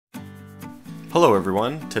Hello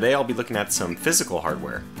everyone, today I'll be looking at some physical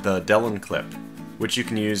hardware, the DELANCLiP, which you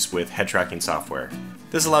can use with head tracking software.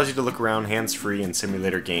 This allows you to look around hands-free in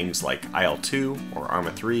simulator games like IL-2 or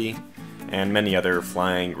Arma 3, and many other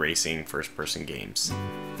flying, racing, first-person games.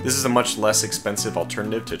 This is a much less expensive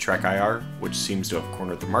alternative to TrackIR, which seems to have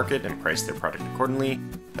cornered the market and priced their product accordingly.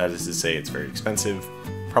 That is to say, it's very expensive,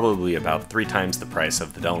 probably about 3 times the price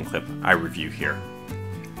of the DELANCLiP I review here.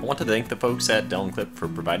 I want to thank the folks at DELANCLiP for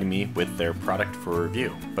providing me with their product for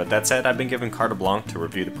review, but that said, I've been given carte blanche to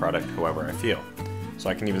review the product however I feel. So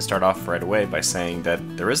I can even start off right away by saying that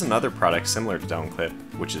there is another product similar to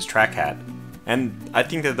DELANCLiP, which is TrackIR, and I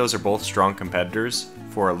think that those are both strong competitors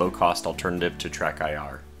for a low-cost alternative to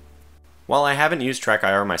TrackIR. While I haven't used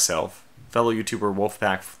TrackIR myself, fellow YouTuber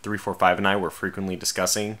Wolfpack345 and I were frequently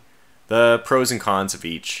discussing the pros and cons of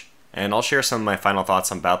each, and I'll share some of my final thoughts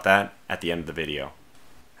about that at the end of the video.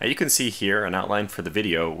 Now you can see here an outline for the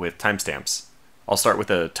video with timestamps. I'll start with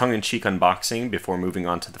a tongue-in-cheek unboxing before moving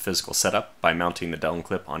on to the physical setup by mounting the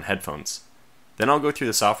DELANCLiP on headphones. Then I'll go through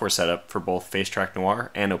the software setup for both Facetracknoir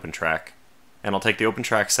and OpenTrack, and I'll take the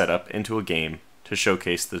OpenTrack setup into a game to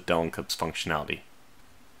showcase the DELANCLiP's functionality.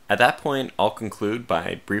 At that point, I'll conclude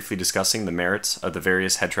by briefly discussing the merits of the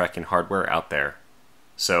various head tracking hardware out there.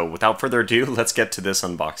 So without further ado, let's get to this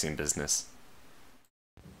unboxing business.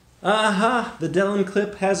 Aha! The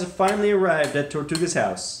DELANCLiP has finally arrived at Tortuga's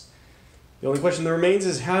house. The only question that remains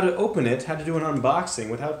is how to open it, how to do an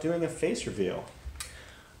unboxing without doing a face reveal.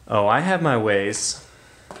 Oh, I have my ways.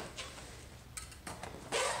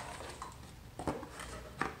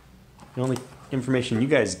 The only information you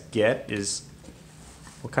guys get is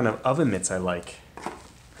what kind of oven mitts I like.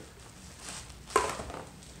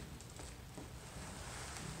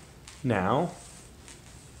 Now,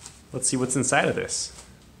 let's see what's inside of this.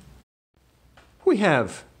 We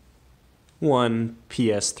have one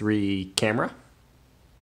PS3 camera.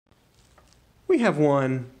 We have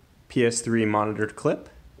one PS3 monitored clip.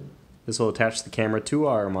 This will attach the camera to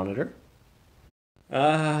our monitor.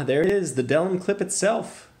 There it is, the DELANCLiP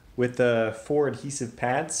itself with the 4 adhesive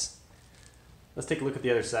pads. Let's take a look at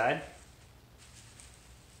the other side.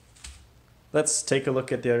 Let's take a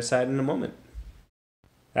look at the other side in a moment.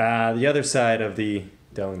 The other side of the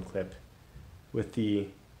DELANCLiP with the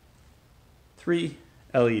 3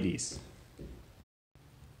 LEDs.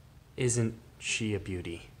 Isn't she a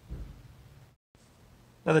beauty?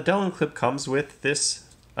 Now the DELANCLiP comes with this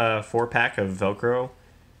 4-pack of Velcro.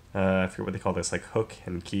 I forget what they call this, like hook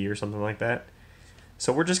and key or something like that.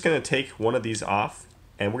 So we're just going to take one of these off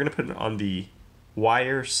and we're going to put it on the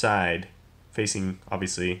wire side facing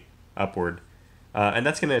obviously upward. And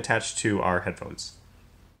that's going to attach to our headphones.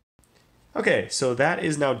 Okay, so that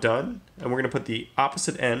is now done and we're going to put the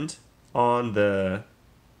opposite end on the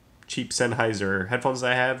cheap Sennheiser headphones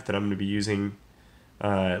I have that I'm going to be using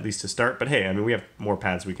at least to start. But hey, I mean, we have more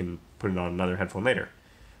pads. We can put it on another headphone later.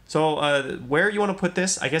 So where you want to put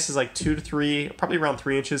this, I guess, is like 2 to 3, probably around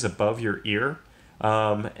 3 inches above your ear.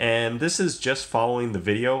 And this is just following the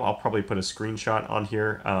video. I'll probably put a screenshot on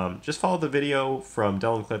here. Just follow the video from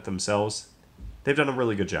DELANCLiP themselves. They've done a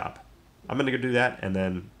really good job. I'm going to go do that and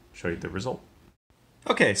then show you the result.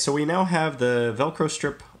 Okay, so we now have the Velcro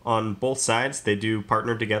strip on both sides. They do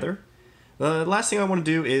partner together. The last thing I want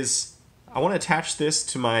to do is I want to attach this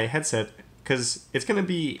to my headset because it's going to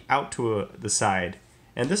be out to the side.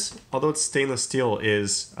 And this, although it's stainless steel,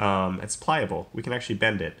 is it's pliable. We can actually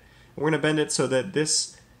bend it. We're going to bend it so that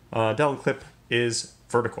this DELANCLiP is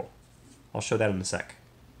vertical. I'll show that in a sec.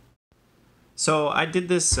 So I did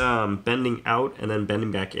this bending out and then bending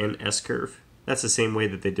back in S-curve. That's the same way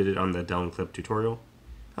that they did it on the DELANCLiP tutorial.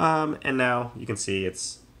 And now you can see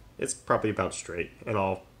it's probably about straight, and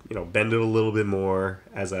I'll bend it a little bit more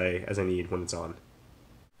as I need when it's on.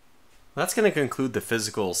 That's going to conclude the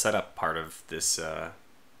physical setup part of this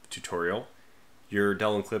tutorial. Your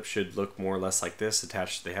DELANCLiP should look more or less like this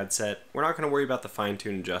attached to the headset. We're not going to worry about the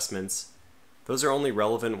fine-tune adjustments. Those are only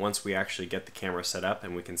relevant once we actually get the camera set up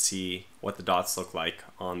and we can see what the dots look like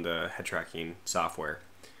on the head tracking software.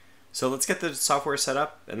 So let's get the software set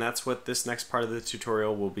up, and that's what this next part of the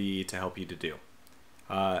tutorial will be to help you to do.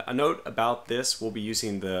 A note about this, we'll be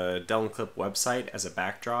using the DELANCLiP website as a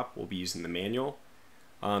backdrop. We'll be using the manual.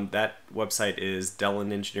 That website is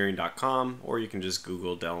delanengineering.com, or you can just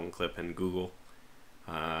Google DELANCLiP in Google.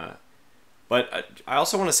 But I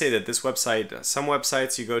also want to say that this website, some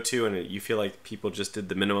websites you go to and you feel like people just did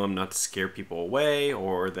the minimum not to scare people away,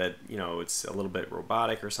 or that it's a little bit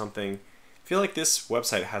robotic or something. I feel like this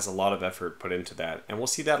website has a lot of effort put into that, and we'll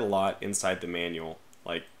see that a lot inside the manual.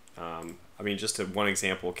 Like, I mean, just one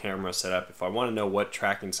example, camera setup. If I want to know what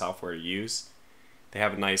tracking software to use, They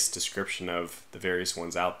have a nice description of the various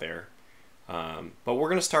ones out there. But we're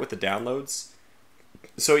going to start with the downloads.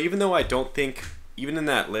 So even though I don't think, even in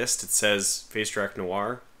that list, it says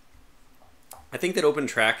Facetracknoir, I think that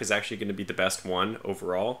OpenTrack is actually going to be the best one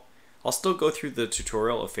overall. I'll still go through the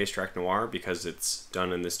tutorial of Facetracknoir because it's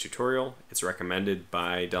done in this tutorial. It's recommended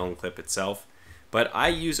by DELANCLiP itself. But I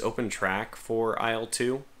use OpenTrack for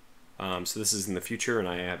IL-2. So this is in the future, and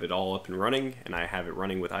I have it all up and running, and I have it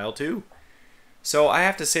running with IL-2. So I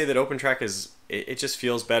have to say that OpenTrack it just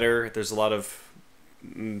feels better. There's a lot of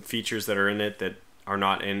features that are in it that are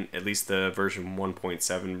not in at least the version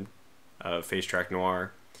 1.7 of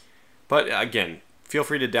Facetracknoir. But again, feel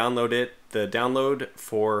free to download it. The download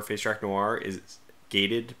for Facetracknoir is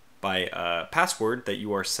gated by a password that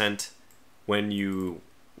you are sent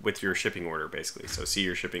with your shipping order, basically. So see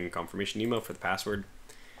your shipping confirmation email for the password.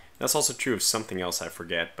 That's also true of something else I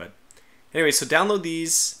forget. But anyway, so download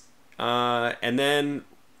these, and then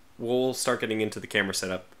we'll start getting into the camera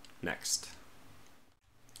setup next.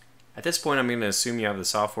 At this point, I'm going to assume you have the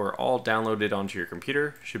software all downloaded onto your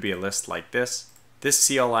computer. Should be a list like this. This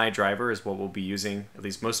CLI driver is what we'll be using, at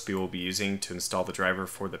least most people will be using, to install the driver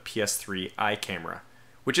for the PS3i camera,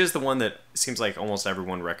 which is the one that seems like almost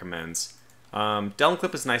everyone recommends.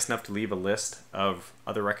 DELANCLiP is nice enough to leave a list of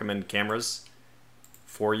other recommended cameras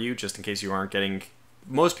for you, just in case you aren't getting...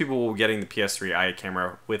 Most people will be getting the PS3i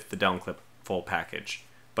camera with the DELANCLiP full package.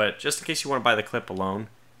 But just in case you want to buy the clip alone,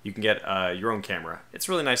 you can get your own camera. It's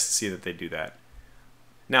really nice to see that they do that.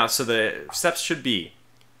 Now, so the steps should be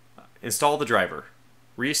install the driver,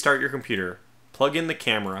 restart your computer, plug in the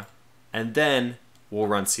camera, and then we'll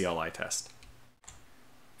run CLI test.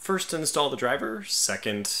 First, install the driver.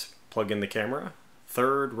 Second, plug in the camera.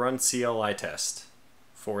 Third, run CLI test.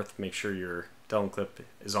 Fourth, make sure your DELANCLiP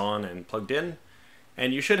is on and plugged in.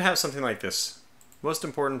 And you should have something like this. Most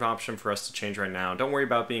important option for us to change right now. Don't worry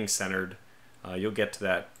about being centered. You'll get to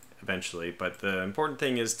that eventually. But the important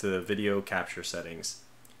thing is the video capture settings.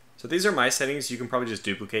 So these are my settings. You can probably just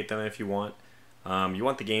duplicate them if you want. You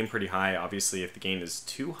want the gain pretty high. Obviously, if the gain is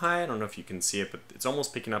too high, I don't know if you can see it, but it's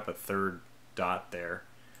almost picking up a third dot there.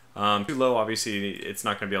 Too low, obviously, it's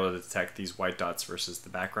not going to be able to detect these white dots versus the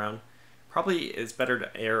background. Probably it's better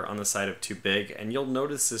to err on the side of too big, and you'll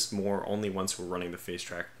notice this more only once we're running the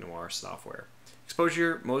Facetracknoir software.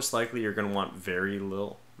 Exposure, most likely you're going to want very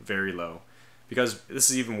low, because this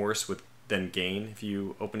is even worse than gain. If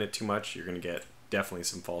you open it too much, you're going to get definitely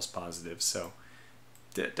some false positives. So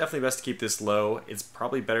definitely best to keep this low. It's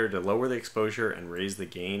probably better to lower the exposure and raise the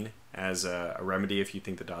gain as a remedy if you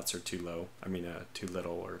think the dots are too low. Too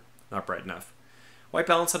little or not bright enough. White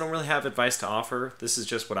balance, I don't really have advice to offer. This is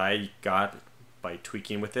just what I got by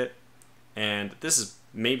tweaking with it. And this is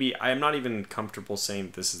maybe, I am not even comfortable saying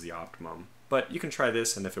that this is the optimum. But you can try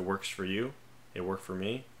this, and if it works for you, it worked for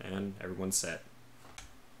me, and everyone's set.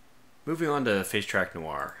 Moving on to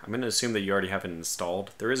Facetracknoir, I'm going to assume that you already have it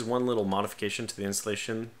installed. There is one little modification to the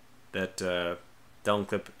installation that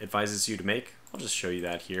DELANCLiP advises you to make. I'll just show you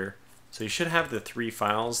that here. So you should have the 3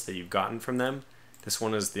 files that you've gotten from them. This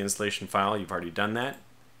one is the installation file. You've already done that.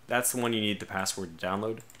 That's the one you need the password to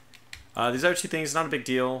download. These other 2 things, not a big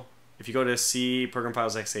deal. If you go to C, Program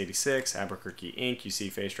Files x86, Albuquerque Inc., you see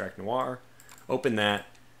Facetracknoir. Open that.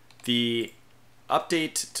 The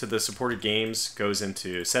update to the supported games goes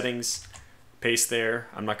into settings. Paste there.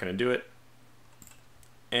 I'm not going to do it.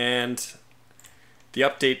 And the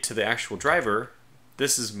update to the actual driver,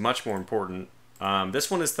 this is much more important. This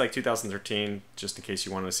one is like 2013, just in case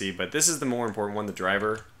you want to see, but this is the more important one, the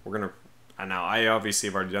driver. We're going to, now I obviously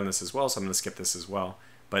have already done this as well, so I'm going to skip this as well,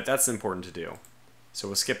 but that's important to do. So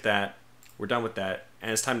we'll skip that, we're done with that, and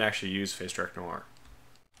it's time to actually use Facetracknoir.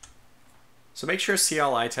 So make sure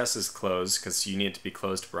CLI test is closed, because you need it to be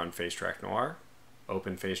closed to run Facetracknoir.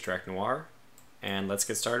 Open Facetracknoir, and let's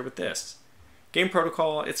get started with this. Game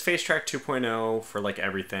protocol, it's Facetrack 2.0 for like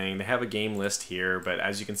everything. They have a game list here, but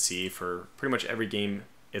as you can see, for pretty much every game,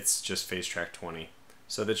 it's just Facetrack 20.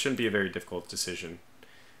 So that shouldn't be a very difficult decision.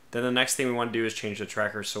 Then the next thing we want to do is change the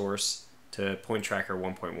tracker source to Point Tracker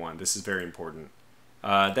 1.1. This is very important.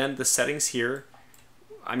 Then the settings here,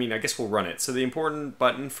 I guess we'll run it. So the important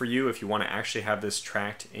button for you if you want to actually have this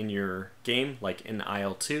tracked in your game, like in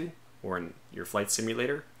IL-2 or in your flight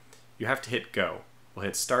simulator, you have to hit go. We'll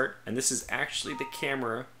hit start, and this is actually the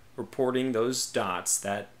camera reporting those dots,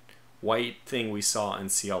 that white thing we saw in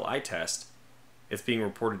CLI test. It's being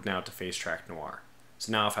reported now to Facetracknoir.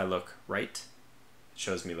 So now if I look right, it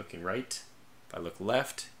shows me looking right. If I look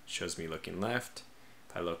left, it shows me looking left.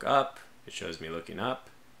 If I look up, it shows me looking up,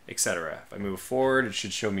 etc. If I move forward, it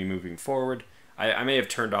should show me moving forward. I may have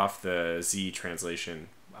turned off the Z translation.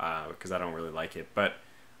 because I don't really like it. But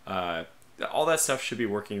all that stuff should be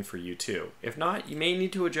working for you too. If not, you may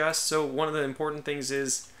need to adjust. So one of the important things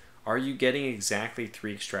is, are you getting exactly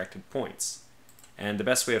 3 extracted points? And the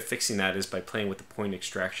best way of fixing that is by playing with the point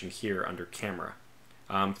extraction here under camera.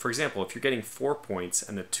 For example, if you're getting 4 points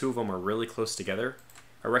and the 2 of them are really close together,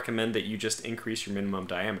 I recommend that you just increase your minimum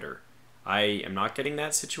diameter. I am not getting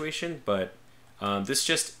that situation, but this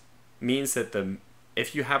just means that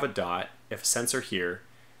if you have a dot, if a sensor here,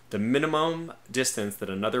 the minimum distance that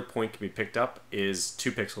another point can be picked up is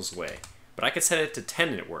 2 pixels away. But I could set it to 10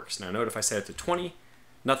 and it works. Now note if I set it to 20,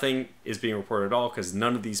 nothing is being reported at all because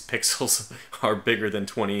none of these pixels are bigger than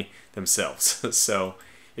 20 themselves. So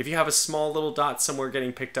if you have a small little dot somewhere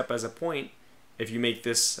getting picked up as a point, if you make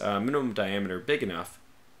this minimum diameter big enough,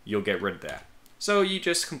 you'll get rid of that. So you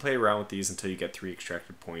just can play around with these until you get 3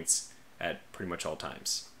 extracted points at pretty much all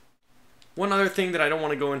times. One other thing that I don't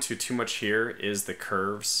want to go into too much here is the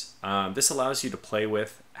curves. This allows you to play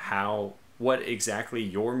with what exactly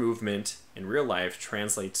your movement in real life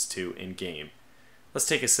translates to in game. Let's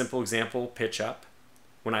take a simple example, pitch up.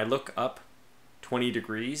 When I look up 20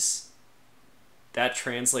 degrees, that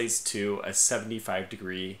translates to a 75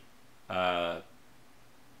 degree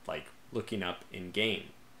like looking up in game.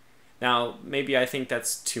 Now, maybe I think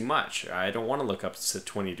that's too much. I don't want to look up to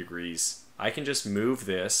 20 degrees. I can just move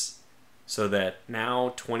this so that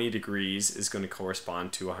now 20 degrees is going to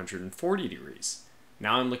correspond to 140 degrees.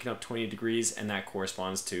 Now I'm looking up 20 degrees and that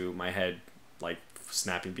corresponds to my head like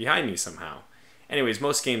snapping behind me somehow. Anyways,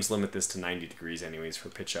 most games limit this to 90 degrees anyways for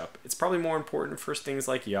pitch up. It's probably more important for things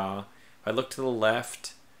like yaw. If I look to the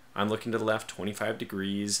left, I'm looking to the left 25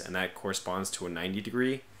 degrees and that corresponds to a 90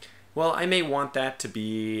 degree. Well, I may want that to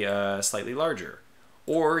be slightly larger.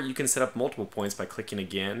 Or you can set up multiple points by clicking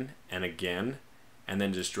again and again and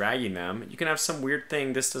then just dragging them. You can have some weird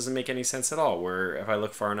thing, this doesn't make any sense at all, where if I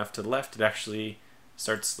look far enough to the left, it actually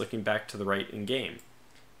starts looking back to the right in game.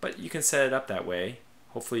 But you can set it up that way.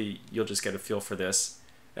 Hopefully you'll just get a feel for this.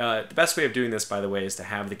 The best way of doing this, by the way, is to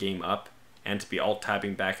have the game up and to be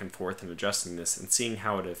alt-tabbing back and forth and adjusting this and seeing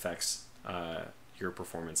how it affects your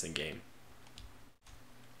performance in game.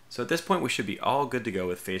 So at this point we should be all good to go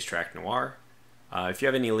with Facetracknoir. If you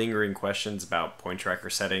have any lingering questions about point tracker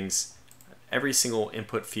settings, every single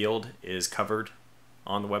input field is covered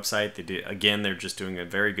on the website. They're just doing a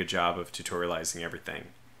very good job of tutorializing everything.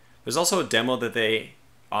 There's also a demo that they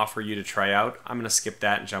offer you to try out. I'm going to skip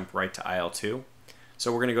that and jump right to IL-2.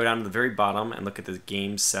 So we're going to go down to the very bottom and look at the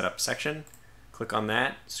game setup section. Click on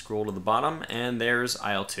that, scroll to the bottom, and there's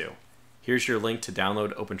IL-2. Here's your link to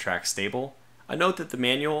download OpenTrack stable. I note that the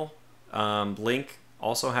manual link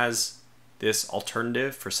also has this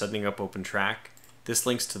alternative for setting up OpenTrack. This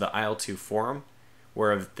links to the IL-2 forum,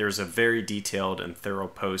 where there's a very detailed and thorough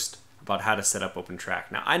post about how to set up OpenTrack.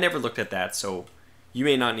 Now, I never looked at that, so you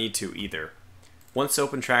may not need to either. Once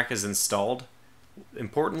OpenTrack is installed,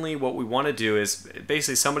 importantly, what we want to do is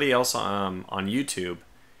basically somebody else on YouTube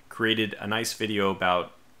created a nice video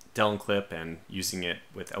about DELANCLiP and using it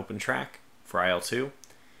with OpenTrack for IL-2.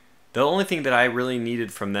 The only thing that I really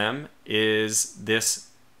needed from them is this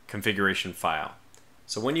configuration file.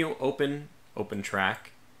 So when you open OpenTrack,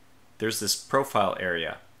 there's this profile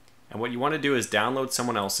area. And what you want to do is download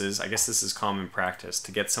someone else's, I guess this is common practice,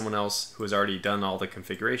 to get someone else who has already done all the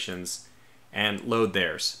configurations and load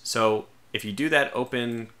theirs. So if you do that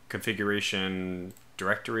open configuration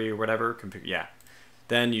directory or whatever,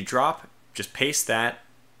 then you just paste that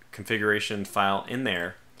configuration file in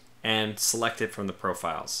there and select it from the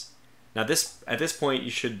profiles. Now at this point you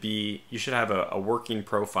should have a working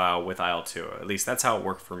profile with IL-2. At least that's how it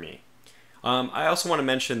worked for me. I also want to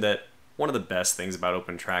mention that one of the best things about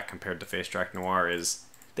OpenTrack compared to Facetracknoir is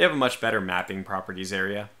they have a much better mapping properties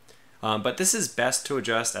area. But this is best to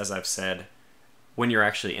adjust, as I've said, when you're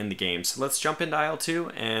actually in the game. So let's jump into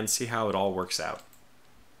IL-2 and see how it all works out.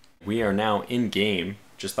 We are now in game.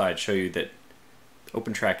 Just thought I'd show you that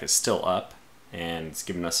OpenTrack is still up and it's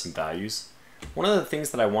giving us some values. One of the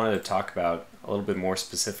things that I wanted to talk about a little bit more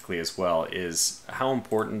specifically as well is how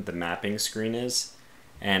important the mapping screen is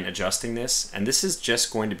and adjusting this. And this is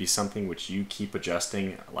just going to be something which you keep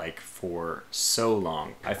adjusting like for so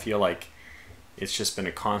long. I feel like it's just been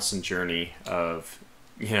a constant journey of,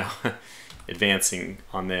 advancing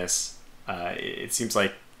on this. It seems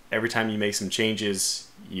like every time you make some changes,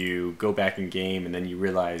 you go back in game and then you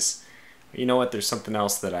realize, you know what, there's something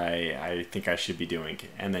else that I think I should be doing.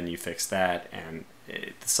 And then you fix that and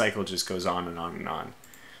the cycle just goes on and on and on.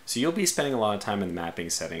 So you'll be spending a lot of time in the mapping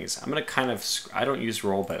settings. I'm going to I don't use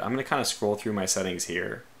roll, but I'm going to kind of scroll through my settings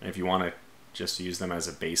here. And if you want to just use them as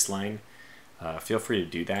a baseline, feel free to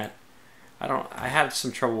do that. I had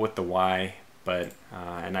some trouble with the Y, but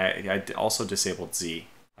and I also disabled Z.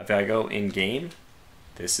 If I go in game,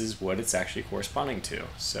 this is what it's actually corresponding to.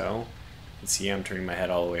 So you can see I'm turning my head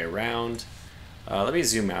all the way around. Let me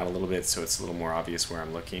zoom out a little bit so it's a little more obvious where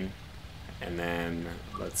I'm looking. And then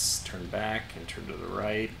let's turn back and turn to the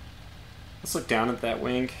right. Let's look down at that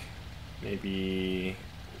wing. Maybe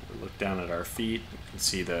look down at our feet. You can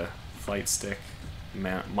see the flight stick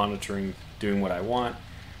monitoring, doing what I want.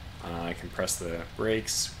 I can press the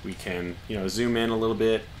brakes. We can, zoom in a little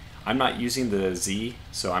bit. I'm not using the Z,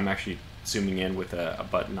 so I'm actually zooming in with a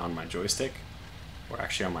button on my joystick, or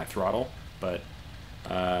actually on my throttle. But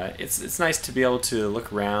it's nice to be able to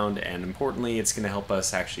look around, and importantly, it's going to help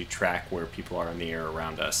us actually track where people are in the air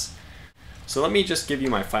around us. So let me just give you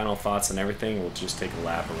my final thoughts on everything. We'll just take a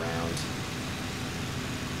lap around.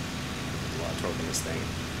 A lot of torque in this thing.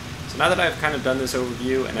 So now that I've kind of done this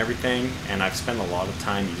overview and everything, and I've spent a lot of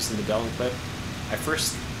time using the DELANCLiP, I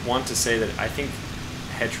first want to say that I think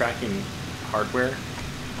head tracking hardware,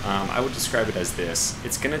 I would describe it as this.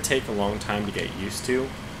 It's going to take a long time to get used to,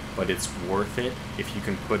 but it's worth it if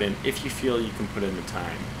you feel you can put in the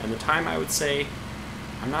time. And the time, I would say,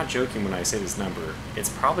 I'm not joking when I say this number, it's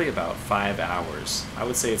probably about 5 hours. I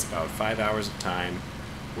would say it's about 5 hours of time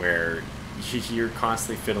where you're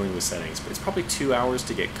constantly fiddling with settings, but it's probably 2 hours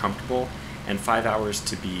to get comfortable and 5 hours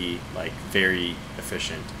to be like very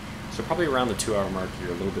efficient. So probably around the 2 hour mark,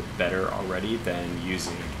 you're a little bit better already than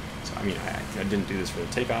using. So I mean, I didn't do this for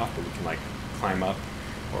the takeoff, but we can like climb up,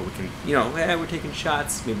 or we can, we're taking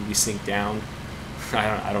shots. Maybe we sink down.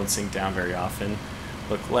 I don't sink down very often.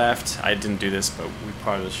 Look left. I didn't do this, but we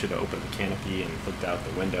probably should have opened the canopy and looked out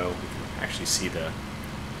the window. We can actually see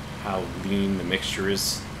how lean the mixture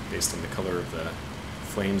is based on the color of the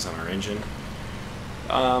flames on our engine.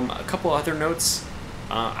 A couple other notes.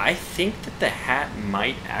 I think that the hat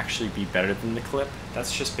might actually be better than the clip.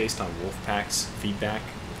 That's just based on Wolfpack's feedback.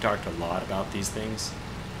 We've talked a lot about these things.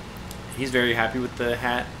 He's very happy with the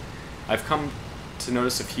hat. I've come to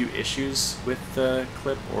notice a few issues with the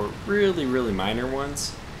clip, or really, really minor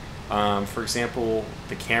ones. For example,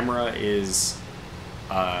 the camera is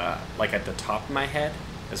like at the top of my head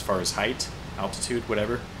as far as height, altitude,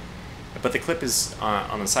 whatever. But the clip is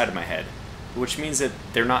on the side of my head, which means that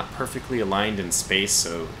they're not perfectly aligned in space.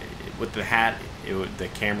 So with the hat, the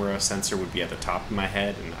camera sensor would be at the top of my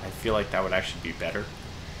head, and I feel like that would actually be better.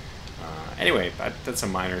 Anyway, that's a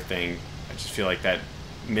minor thing. I just feel like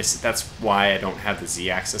that's why I don't have the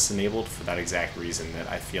Z-axis enabled, for that exact reason, that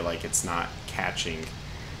I feel like it's not catching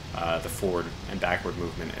the forward and backward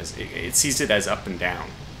movement. As it sees it as up and down,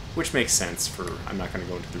 which makes sense for, I'm not going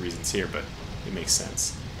to go into the reasons here, but it makes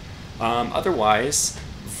sense. Otherwise,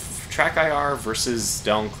 TrackIR versus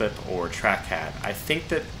DELANCLiP or TrackHat, I think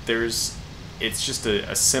that it's just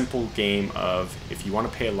a simple game of, if you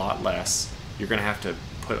want to pay a lot less, you're going to have to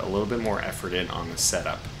put a little bit more effort in on the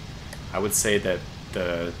setup. I would say that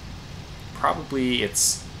probably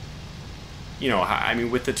it's, I mean,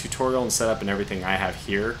 with the tutorial and setup and everything I have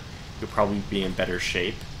here, you'll probably be in better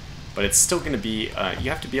shape, but it's still going to be, you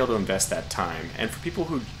have to be able to invest that time. And for people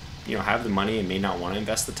who, have the money and may not want to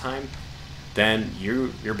invest the time, then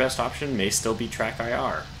your best option may still be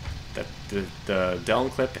TrackIR. That the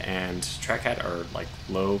DELANCLiP and TrackHat are like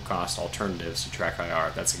low-cost alternatives to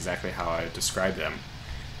TrackIR. That's exactly how I describe them.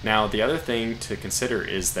 Now, the other thing to consider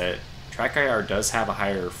is that TrackIR does have a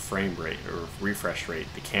higher frame rate or refresh rate,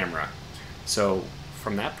 the camera. So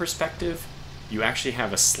from that perspective, you actually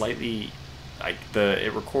have a slightly,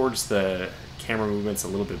 it records the camera movements a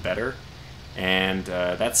little bit better, and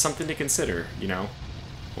that's something to consider, Well,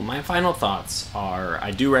 my final thoughts are, I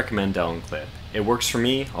do recommend DELANCLiP. It works for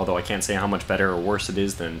me, although I can't say how much better or worse it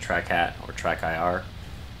is than TrackHat or TrackIR.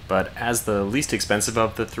 But as the least expensive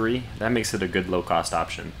of the three, that makes it a good low-cost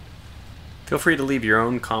option. Feel free to leave your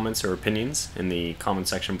own comments or opinions in the comment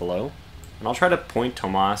section below, and I'll try to point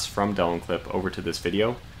Tomas from DELANCLiP over to this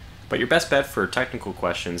video, but your best bet for technical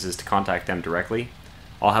questions is to contact them directly.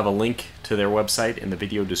 I'll have a link to their website in the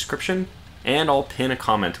video description, and I'll pin a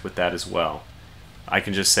comment with that as well. I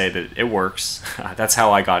can just say that it works. That's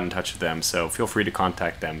how I got in touch with them, so feel free to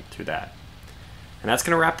contact them through that. And that's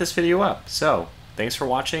going to wrap this video up. So, thanks for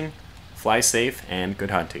watching, fly safe, and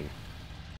good hunting.